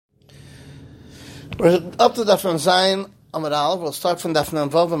We're up to Daf Zayin Amud Aleph. We'll start from Daf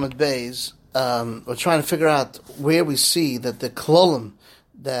Vav Amud Beis. We're trying to figure out where we see that the klolim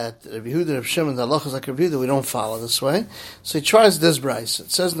that Rabbi Yehuda and Rabbi Shimon, the halachas like Rabbi Yehuda, we don't follow this way. So he tries this brayse.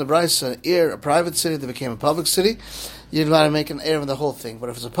 It says in the brayse, a private city that became a public city, you're allowed to make an erev in the whole thing. But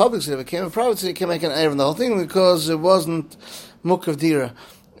if it's a public city that became a private city, you can't make an erev in the whole thing because it wasn't mukav dira.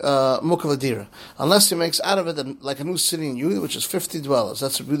 Unless he makes out of it like a new city in Yehuda, which is 50 dwellers.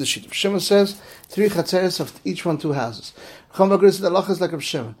 That's what Yehuda sheet. Shimon says 3 chatzeres of each one 2 houses. Chum agrees that Allah is like Rabbi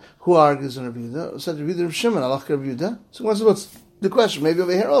Shimon. Who argues in Rabbi Yehuda? Said Rabbi Yehuda, Rabbi Shimon, Allah Rabbi Yehuda. So what's the question? Maybe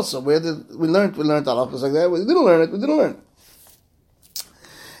over here also. Where did we learned Allah is like that? We didn't learn it.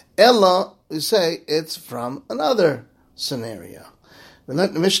 Ella, we say it's from another scenario. We learned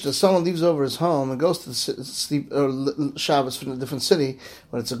in the Mishnah, someone leaves over his home and goes to sleep or Shabbos from a different city.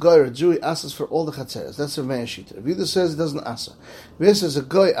 When it's a goy or a Jew, he asks for all the chatzeres. That's the Meir Shita. Rabbi Yehuda says he doesn't ask. Rabbi Yehuda says a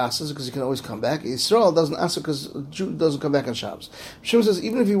goy asks because he can always come back. Yisrael doesn't ask because a Jew doesn't come back on Shabbos. Shimon says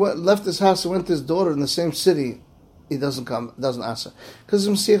even if he left his house and went to his daughter in the same city, he doesn't ask her because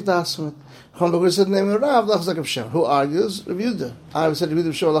he's Mesiach Dasmit. Chon said the name of Rav, like Rabbi Shimon. Who argues? Rabbi Yehuda. I said Rabbi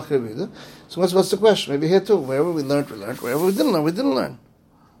Yehuda, Shimon, like Rabbi Yehuda. So what's the question? Maybe here too. Wherever we learned. Wherever we didn't learn.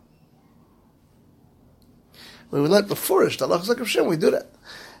 When we learned before the halachas like Rav Shimon, we do that.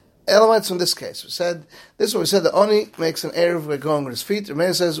 Elamites from this case. We said the Oni makes an erev by going with his feet. The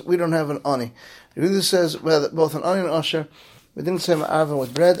Meir says we don't have an Oni. The Yehuda says both an Oni and an Osher. We didn't say ma'arvin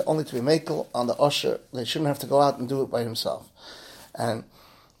with bread, only to be makel on the Osher. They shouldn't have to go out and do it by himself. And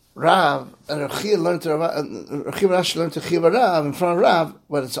Rav and Rav learned to Rashi learned to Chiva Rav in front of Rav,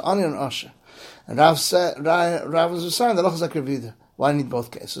 but it's an Oni and an Osher. And Rav was assigned the halachas like Rav Yehuda. Why need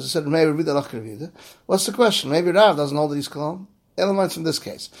both cases? I said, maybe Rabbi Yehuda. What's the question? Maybe Rav doesn't hold these kolom. Elements from this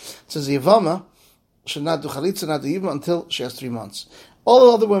case. It says, Yavama should not do chalitza, not do yibam until she has 3 months. All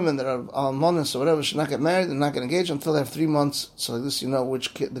the other women that are almonas or whatever should not get married and not get engaged until they have 3 months. So like this, you know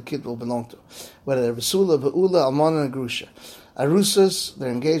which the kid will belong to. Whether they're Besula, Be'ula, Almana, and Grusha. Arusas,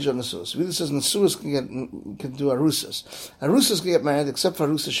 they're engaged on Nesuas. Yehuda says Nesuas can do Arusas. Arusas can get married except for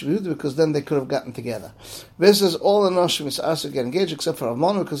Arusas Yehuda because then they could have gotten together. Yehuda says all the Noshim is asked to get engaged except for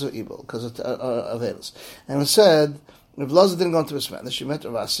Almana because of evil, because of Avelis. And it said, if Laza didn't go into Bismanish, she met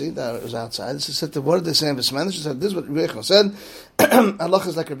Ravasi that was outside. She said, what did they say in Bismanish? She said, this is what Rabbi Yechon said. Allah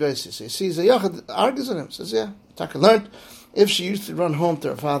is like Rabbi Yossi. So you see, Zayachad argues on him. He says, yeah, Taka learned. If she used to run home to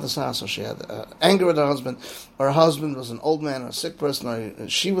her father's house, or she had anger with her husband, or her husband was an old man or a sick person, or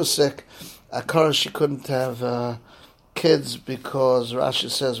she was sick, of course she couldn't have kids because, Rashi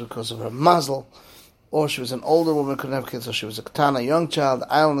says, because of her mazel, or she was an older woman, couldn't have kids, or she was a katana, a young child,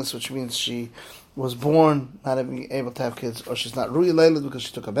 illness, which means she was born not able to have kids, or she's not ruya leilad because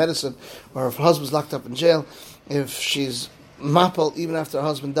she took a medicine, or if her husband's locked up in jail, if she's mapel, even after her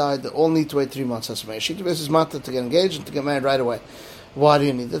husband died, they all need to wait 3 months. That's Meir. She is mata to get engaged and to get married right away. Why do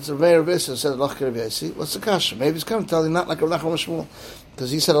you need that? That's a Meir Bissah said Allah Rabbi Yossi. What's the kasha? Maybe he's coming to tell you not like Rav Nachman Shmuel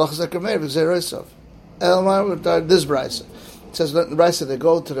because he said Allah Zek Meir because they're Roisov. Elmar this brayse. It says the brayse they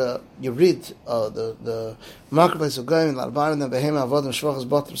go to the Yurid, the marketplace of Goyim, Larbanim, the Behema, Avodim, Shvachas,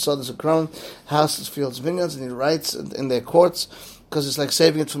 Bottom, Sodas, Akron, houses, fields, vineyards, and he writes in their courts. Because it's like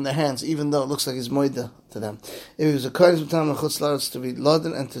saving it from their hands, even though it looks like he's moida to them. If he was a kohen b'tam l'chutzlaretz to be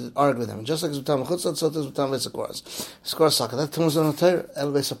loaded and to argue with him, and just like he's b'tam l'chutzlaretz, so it is b'tam v'esakoras. Esakoras saka. That comes on the Torah,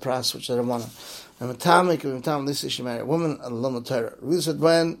 el v'esapras, which they don't want. And b'tam b'tam this she marry a woman alone the Torah. Really said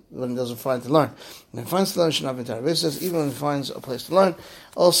when he doesn't find to learn. When he finds to learn, he should not be Torah. He says even when he finds a place to learn,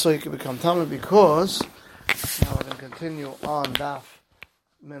 also he can become tamid because now we're going to continue on daf.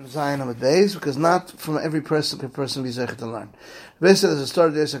 Mem Zayin Amud Beis, because not from every person can person be zeichet to learn. Rabbi said there's a story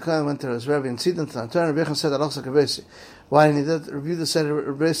there. Sakhan went to his Rebbe and Sidon to turn. Rabbi said Allah like Rabbi. Why didn't he do that? Review the said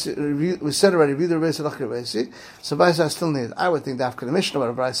we said already. Review the Rabbi said Allah Rabbi. So Bais I still need it. I would think the Afkan Mishnah, but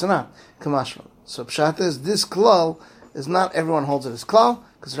Rabbi said not. Kamashma. So Pshat is this klal is not everyone holds it as klal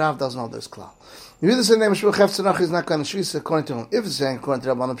because Rav doesn't hold it as klal. If the same name Shmuel Chefetz Tzanach is not going to shvisa according to him. If it's saying according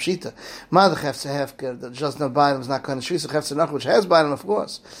to Rabbanan Pshita, Ma the Chefetz Hefker that just no Bailam is not going to shvisa Chefetz Tzanach which has Bailam of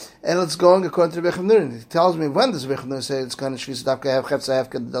course, and it's going according to Rebbe Chavnurin. He tells me when does Rebbe Chavnurin say it's going to shvisa Dafka have Chefetz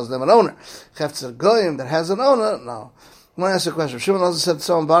Hefker that doesn't have an owner. Chefetz Goyim that has an owner, no. I want to ask a question. Shimon also said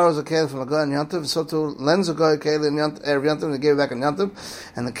someone borrows a kelim from a guy in Yantav, so to lends a guy a kelim in Yantav, and they gave it back in Yantav,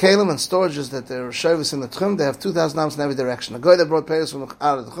 and the kelim and storages that they're shavus in the tchum, they have 2,000 ams in every direction. The guy that brought payers from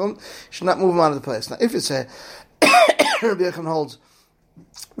out of the tchum should not move them out of the place. Now, if you say Rabbi Yechon holds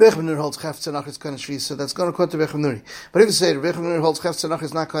Chefetz Tzanach is kind of shvis, so that's going to quote to Rabbi Yechon. But if you say Rabbi Yechon holds Chefetz Tzanach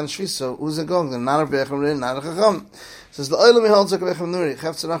is not kind of shvis, so who's it going? Then not Rabbi Yechon, not a Chacham. Says the Oilami holds like Rabbi Yechon.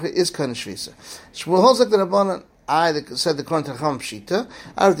 Chefetz Tzanach is kind of shvis. Shmuel holds like the Rabbanan. I said the Kohen Tacham Pshita.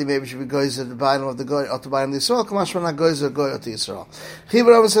 I think maybe should be goys at the bottom of the goy or the bottom of the Yisrael. Kamash not goys or goy at the Yisrael.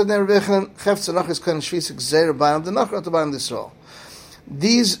 Chibur said never vechen chefts enoch is Kohen Shvisik zera bottom of the noch or the bottom of the Yisrael.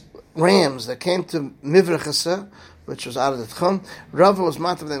 These rams that came to Mivrachasa, which was out of the Tchum, Rava was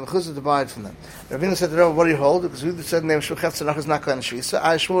matav them chuzah to buy it from them. Ravina said to Rava, what do you hold? Because we said name Shul Chefts enoch is not Kohen Shvisa.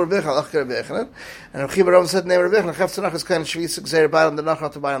 I shmur Rebbecha alach Rebbecha. And Chibur Rava said name Rebbecha Chefts enoch is Kohen Shvisik zera bottom of the noch or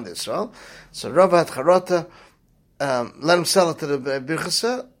the bottom of the Yisrael. So Rava had charota. Let him sell it to the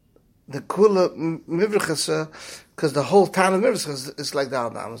Birchasa, the Kula Mivrachasa, because the whole town of Mivrachasa is like the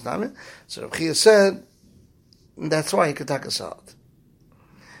Al-Damas. So Rabbi Chia said, that's why he could take a salad.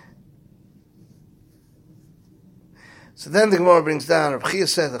 So then the Gemara brings down, Rabbi Chia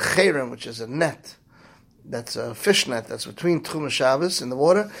said, the Cherem, which is a net, that's a fish net, that's between Tchum and Shabbos in the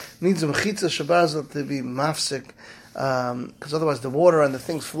water, needs a Mechitza Shabazal to be mafsik, because otherwise the water and the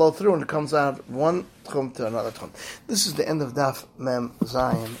things flow through and it comes out one tchum to another tchum. This is the end of Daf Mem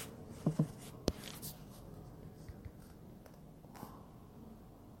Zayin.